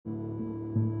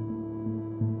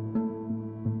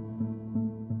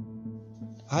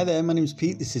Hi there, my name's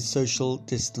Pete. This is Social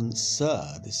Distance Sir.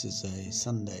 This is a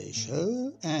Sunday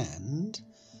show, and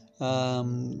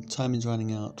time is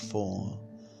running out for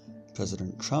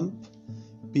President Trump.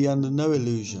 Be under no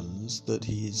illusions that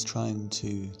he is trying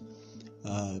to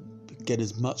get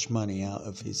as much money out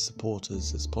of his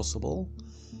supporters as possible,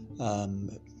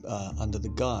 under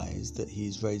the guise that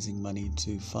he's raising money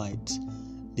to fight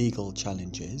legal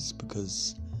challenges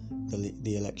because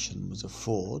the election was a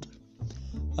fraud.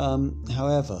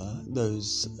 However,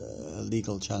 those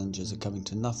legal challenges are coming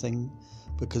to nothing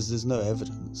because there's no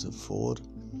evidence of fraud,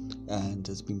 and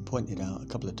has been pointed out a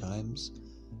couple of times.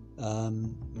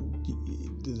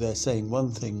 They're saying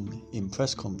one thing in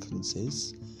press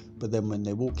conferences, but then when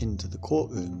they walk into the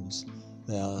courtrooms,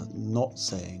 they are not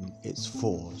saying it's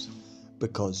fraud,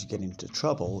 because you get into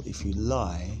trouble if you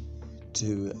lie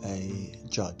to a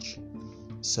judge.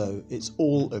 So it's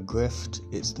all a grift.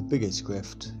 It's the biggest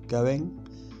grift going.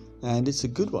 And it's a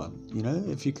good one,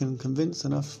 if you can convince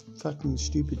enough fucking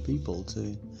stupid people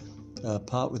to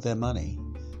part with their money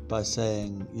by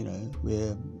saying,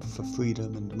 we're for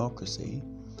freedom and democracy,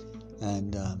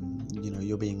 and,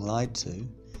 you're being lied to,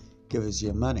 give us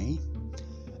your money.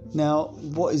 Now,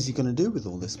 what is he going to do with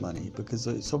all this money? Because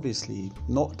it's obviously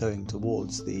not going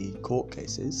towards the court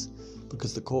cases,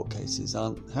 because the court cases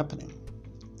aren't happening.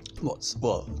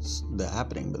 They're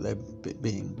happening, but they're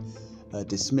being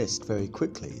dismissed very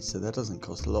quickly, so that doesn't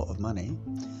cost a lot of money.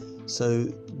 So,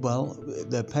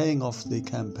 they're paying off the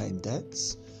campaign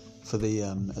debts for the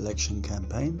election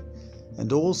campaign,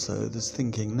 and also there's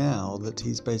thinking now that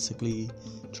he's basically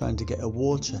trying to get a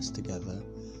war chest together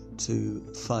to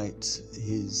fight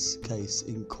his case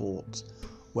in court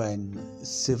when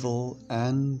civil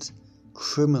and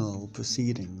criminal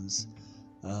proceedings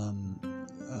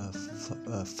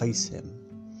face him,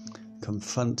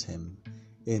 confront him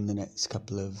in the next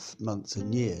couple of months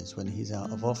and years when he's out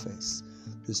of office.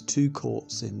 There's 2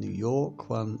 courts in New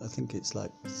York, one, I think it's I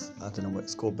don't know what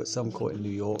it's called, but some court in New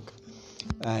York,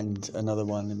 and another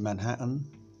one in Manhattan,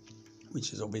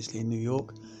 which is obviously in New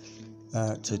York.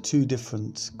 So 2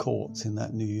 different courts in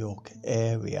that New York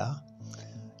area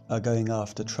are going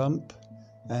after Trump,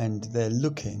 and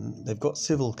they've got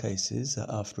civil cases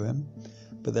after him,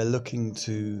 but they're looking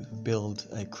to build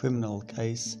a criminal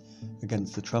case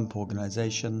against the Trump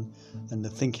organization. And the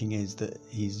thinking is that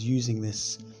he's using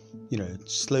this,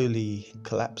 slowly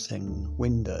collapsing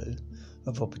window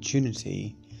of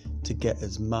opportunity to get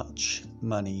as much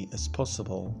money as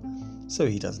possible, so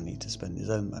he doesn't need to spend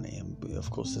his own money. And of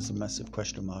course, there's a massive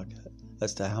question mark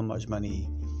as to how much money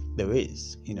there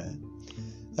is,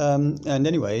 And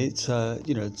anyway,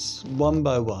 it's one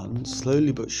by one,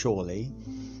 slowly but surely,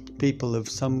 people of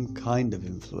some kind of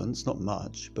influence, not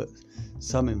much, but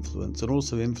some influence, and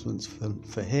also influence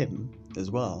for him as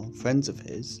well, friends of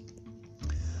his,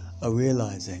 are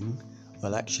realizing,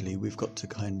 well, actually, we've got to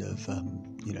kind of,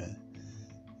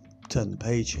 turn the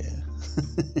page here.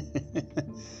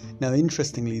 Now,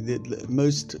 interestingly,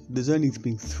 there's only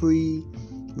been 3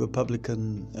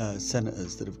 Republican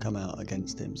senators that have come out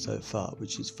against him so far,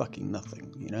 which is fucking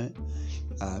nothing,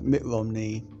 Mitt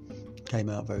Romney came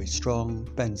out very strong.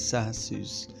 Ben Sasse,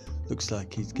 who looks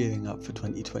like he's gearing up for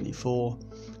 2024,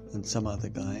 and some other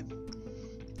guy.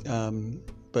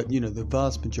 But, the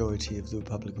vast majority of the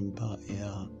Republican Party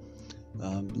are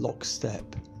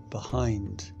lockstep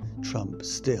behind Trump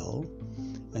still.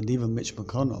 And even Mitch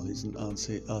McConnell isn't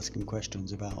asking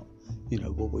questions about,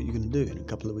 what are you going to do in a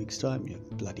couple of weeks' time, you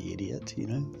bloody idiot,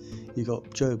 You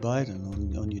got Joe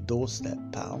Biden on your doorstep,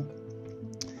 pal.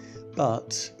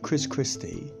 But Chris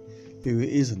Christie, who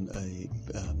isn't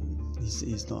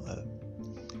he's not a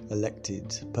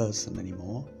elected person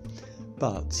anymore,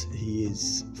 but he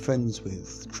is friends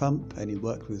with Trump, and he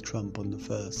worked with Trump on the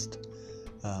first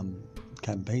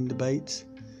campaign debate.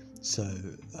 So,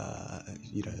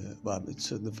 it's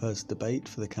the first debate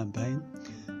for the campaign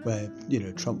where,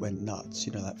 Trump went nuts,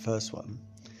 that first one.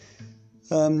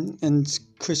 And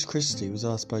Chris Christie was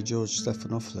asked by George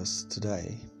Stephanopoulos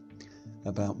today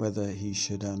about whether he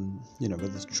should,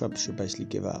 whether Trump should basically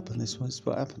give up, and this was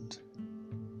what happened.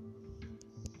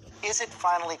 Is it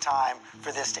finally time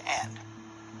for this to end?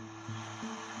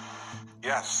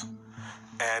 Yes.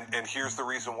 And here's the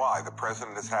reason why. The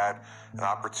president has had an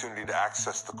opportunity to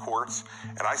access the courts.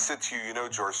 And I said to you,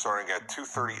 George, starting at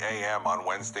 2:30 a.m. on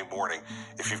Wednesday morning,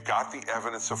 if you've got the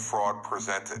evidence of fraud,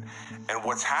 present it. And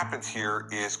what's happened here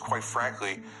is, quite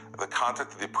frankly, the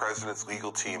conduct of the president's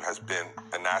legal team has been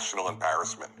a national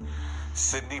embarrassment.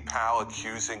 Sidney Powell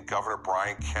accusing Governor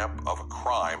Brian Kemp of a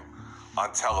crime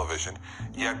on television,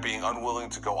 yet being unwilling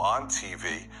to go on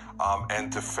TV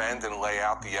and defend and lay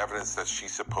out the evidence that she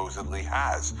supposedly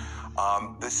has.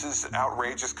 This is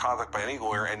outrageous conduct by any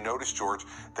lawyer, and notice, George,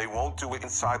 they won't do it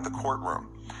inside the courtroom.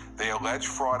 They allege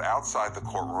fraud outside the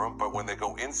courtroom, but when they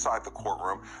go inside the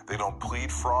courtroom, they don't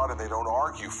plead fraud and they don't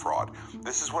argue fraud.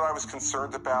 This is what I was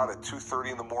concerned about at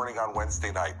 2:30 in the morning on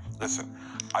Wednesday night. Listen,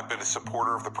 I've been a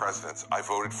supporter of the president's. I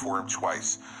voted for him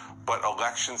twice, but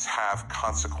elections have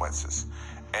consequences.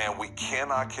 And we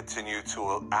cannot continue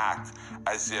to act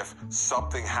as if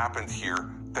something happened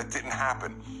here that didn't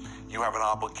happen. You have an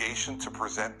obligation to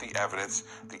present the evidence.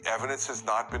 The evidence has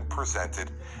not been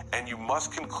presented. And you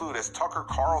must conclude, as Tucker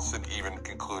Carlson even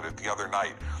concluded the other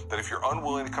night, that if you're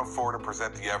unwilling to come forward and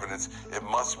present the evidence, it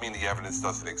must mean the evidence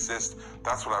doesn't exist.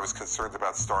 That's what I was concerned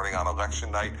about starting on election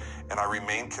night, and I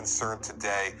remain concerned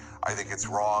today. I think it's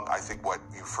wrong. I think what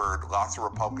you've heard lots of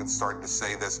Republicans starting to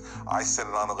say this. I said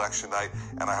it on election night,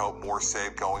 and I hope more say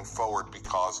it going forward,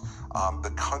 because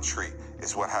the country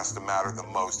is what has to matter the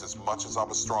most. As much as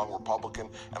I'm a strong Republican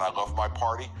and I love my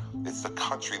party, it's the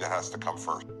country that has to come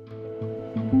first.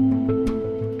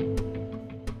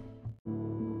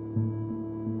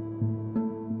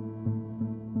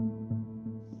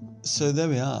 So there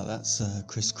we are, that's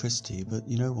Chris Christie, but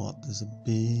you know what, there's a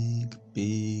big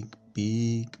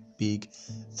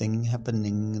thing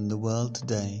happening in the world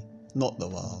today. Not the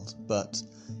world, but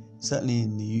certainly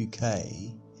in the UK,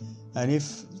 and if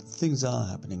things are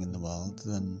happening in the world,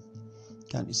 then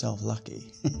count yourself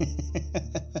lucky.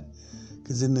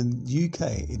 Because in the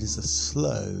UK, it is a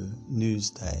slow news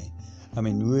day. I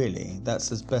mean, really,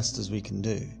 that's as best as we can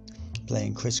do.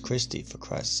 Playing Chris Christie, for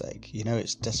Christ's sake. You know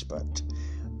it's desperate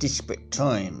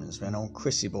times when old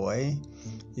Chrissy boy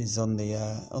is on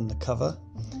the cover.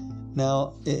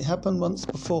 Now, it happened once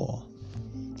before.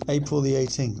 April the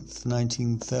 18th,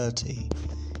 1930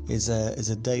 is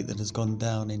a date that has gone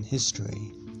down in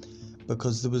history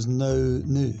because there was no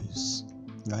news.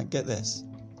 Right, get this.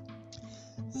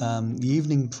 The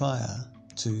evening prior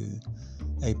to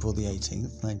April the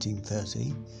 18th,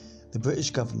 1930, the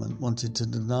British government wanted to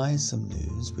deny some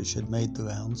news which had made the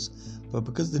rounds, but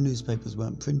because the newspapers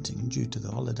weren't printing due to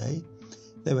the holiday,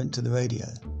 they went to the radio.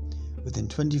 Within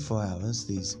 24 hours,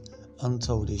 these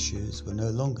untold issues were no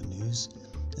longer news,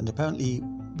 and apparently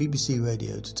BBC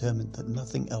Radio determined that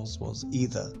nothing else was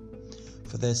either.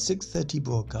 For their 6:30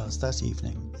 broadcast that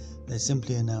evening, they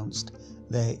simply announced,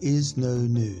 "There is no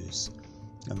news,"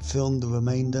 and filmed the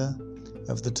remainder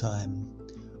of the time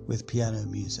with piano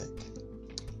music.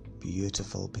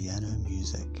 Beautiful piano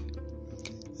music.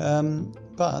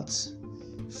 But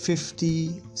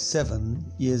 57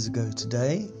 years ago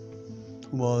today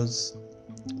was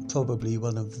probably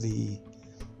one of the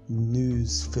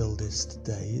news-filledest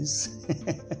days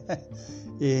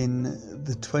in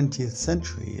the 20th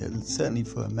century, and certainly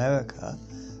for America,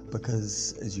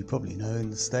 because as you probably know, in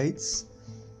the States,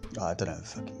 I don't know,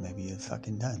 maybe you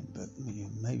fucking don't, but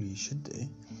maybe you should do.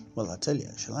 Well, I'll tell you,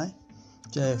 shall I?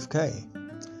 JFK.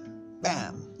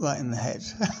 Bam! Right in the head.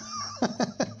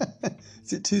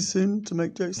 Is it too soon to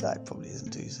make jokes like that? Probably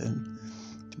isn't too soon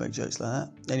to make jokes like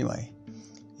that. Anyway,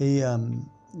 he,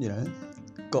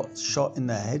 got shot in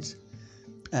the head,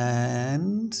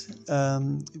 and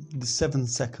the 7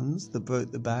 seconds that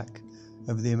broke the back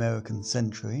of the American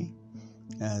century,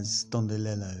 as Don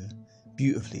DeLillo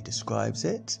beautifully describes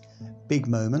it. Big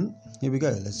moment. Here we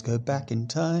go. Let's go back in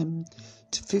time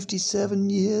to 57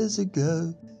 years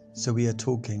ago. So we are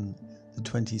talking the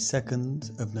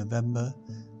 22nd of November,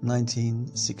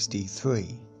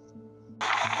 1963.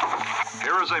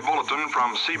 Here is a bulletin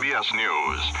from CBS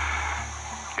News.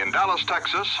 In Dallas,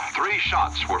 Texas, 3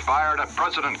 shots were fired at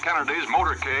President Kennedy's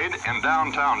motorcade in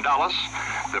downtown Dallas.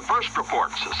 The first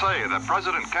reports say that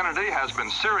President Kennedy has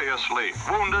been seriously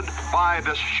wounded by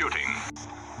this shooting.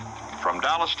 From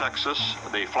Dallas, Texas,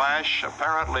 the flash,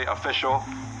 apparently official,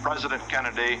 President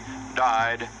Kennedy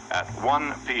died at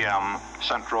 1 p.m.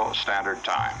 Central Standard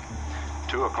Time,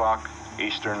 2 o'clock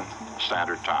Eastern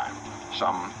Standard Time,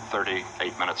 some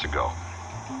 38 minutes ago.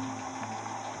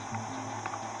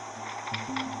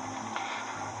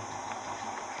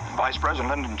 Vice President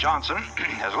Lyndon Johnson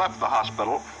has left the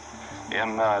hospital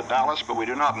in Dallas, but we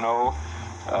do not know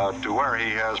to where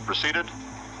he has proceeded.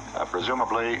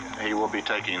 Presumably, he will be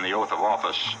taking the oath of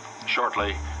office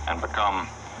shortly and become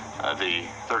the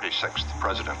 36th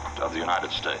President of the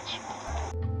United States.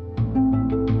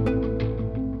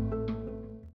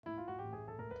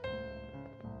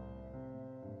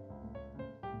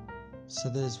 So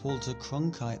there's Walter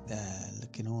Cronkite there,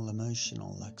 looking all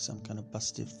emotional, like some kind of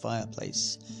busted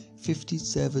fireplace.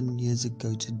 57 years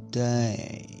ago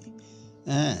today.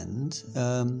 And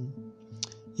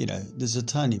there's a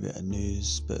tiny bit of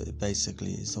news, but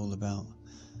basically it's all about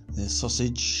the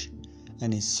sausage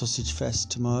and his sausage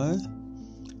fest tomorrow.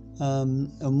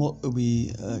 And what are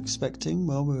we expecting?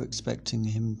 Well, we're expecting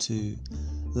him to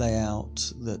lay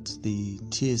out that the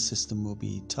tier system will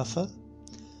be tougher.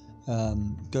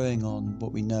 Going on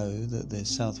what we know, that the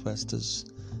Southwest has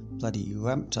bloody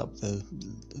ramped up the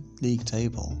league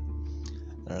table.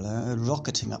 They're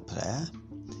rocketing up there.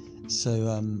 So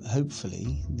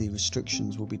hopefully the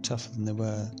restrictions will be tougher than they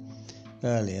were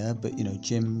earlier. But,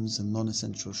 gyms and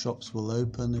non-essential shops will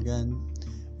open again.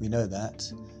 We know that.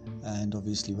 And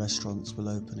obviously restaurants will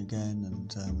open again,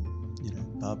 and,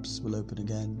 pubs will open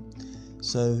again.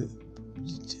 So,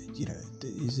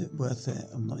 is it worth it?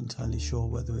 I'm not entirely sure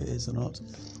whether it is or not.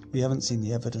 We haven't seen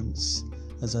the evidence,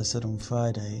 as I said on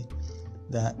Friday,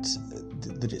 that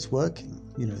it's working.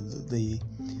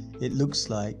 It looks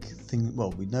like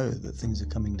we know that things are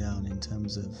coming down in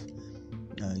terms of,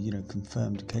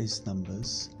 confirmed case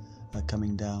numbers are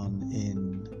coming down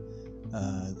in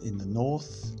the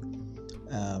north,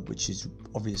 which is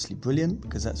obviously brilliant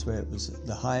because that's where it was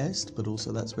the highest, but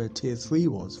also that's where tier 3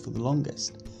 was for the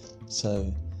longest.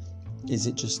 So is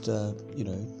it just,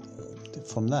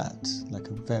 from that, like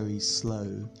a very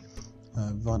slow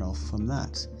runoff from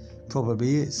that?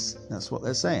 Probably is. That's what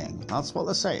they're saying.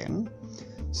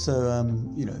 So,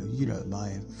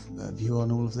 my view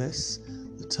on all of this,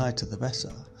 the tighter the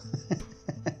better.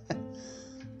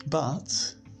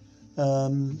 But,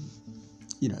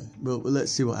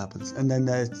 let's see what happens. And then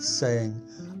they're saying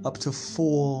up to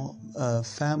 4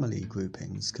 family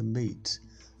groupings can meet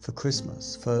for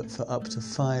Christmas, for up to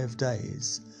 5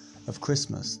 days of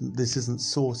Christmas. This isn't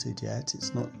sorted yet.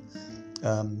 It's not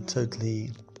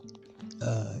totally,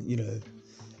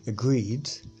 agreed.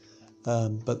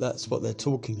 But that's what they're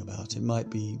talking about. It might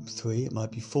be 3, it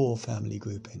might be 4 family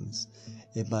groupings.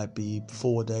 It might be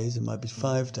 4 days, it might be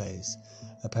 5 days.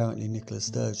 Apparently Nicola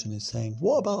Sturgeon is saying,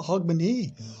 what about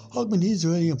Hogmanay? Hogmanay's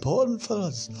really important for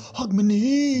us.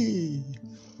 Hogmanay!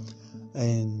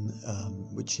 And,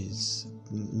 which is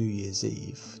New Year's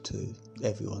Eve to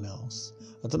everyone else.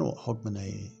 I don't know what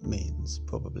Hogmanay means.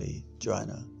 Probably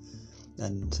Joanna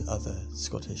and other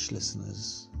Scottish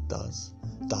listeners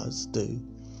do.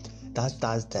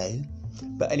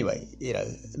 But anyway,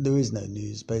 there is no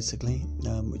news basically,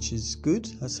 which is good,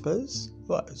 I suppose.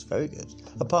 Well, it's very good.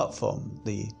 Apart from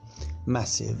the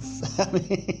massive,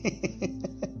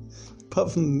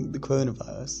 apart from the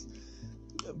coronavirus.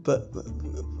 But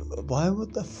why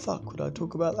the fuck would I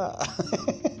talk about that?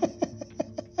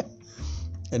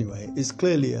 Anyway, it's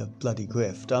clearly a bloody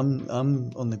grift. I'm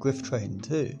on the grift train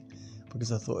too,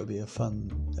 because I thought it'd be a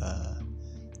fun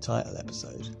title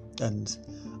episode. And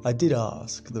I did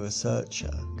ask the researcher,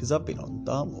 because I've been on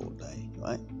Dartmoor all day,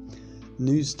 right?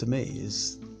 News to me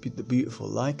is the beautiful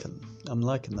lichen. I'm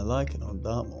liking the lichen on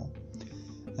Dartmoor,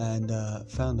 and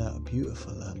found out a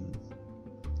beautiful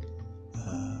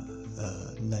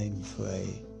name for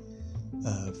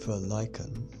a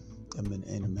lichen in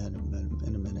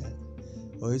a minute.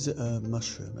 Or is it a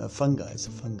mushroom? A fungi. It's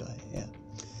a fungi. Yeah.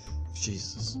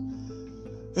 Jesus.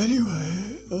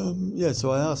 Anyway, so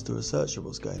I asked the researcher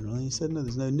what's going on, and he said, no,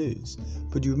 there's no news.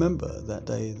 But do you remember that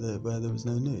day where there was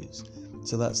no news?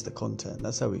 So that's the content.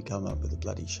 That's how we come up with a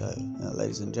bloody show,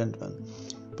 ladies and gentlemen.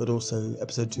 But also,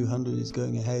 episode 200 is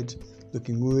going ahead,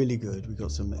 looking really good. We've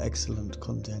got some excellent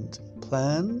content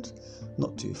planned,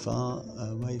 not too far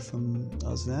away from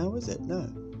us now, is it? No.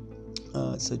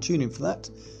 So tune in for that.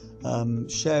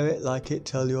 Share it, like it,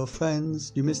 tell your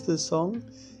friends. You missed the song?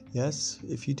 Yes,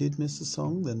 if you did miss the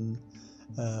song, then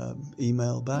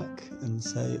email back and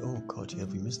say, oh God,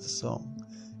 have you missed the song?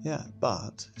 Yeah,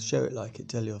 but share it, like it,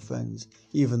 tell your friends,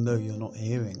 even though you're not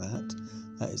hearing that.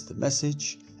 That is the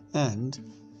message. And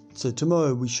so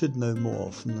tomorrow we should know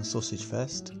more from the Sausage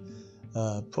Fest.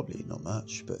 Probably not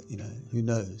much, but who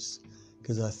knows?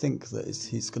 Because I think that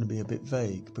it's going to be a bit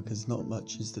vague, because not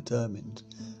much is determined.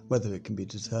 Whether it can be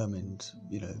determined,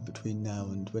 between now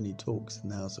and when he talks in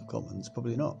the House of Commons,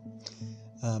 probably not.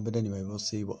 But anyway, we'll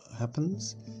see what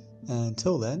happens.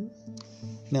 Until then,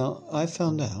 now I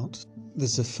found out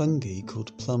there's a fungi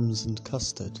called plums and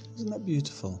custard. Isn't that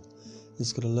beautiful?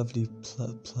 It's got a lovely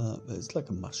it's like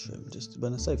a mushroom. Just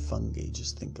when I say fungi,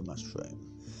 just think a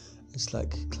mushroom. It's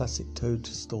like classic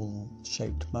toadstool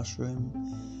shaped mushroom,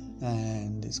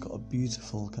 and it's got a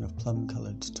beautiful kind of plum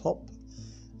coloured top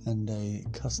and a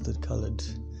custard coloured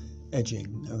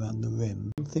edging around the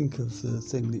rim. Think of the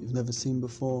thing that you've never seen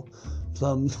before.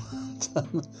 Plum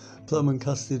and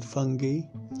custard fungi.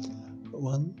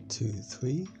 1, 2,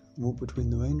 3. Walk between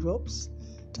the raindrops.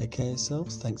 Take care of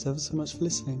yourselves. Thanks ever so much for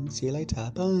listening. See you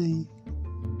later. Bye.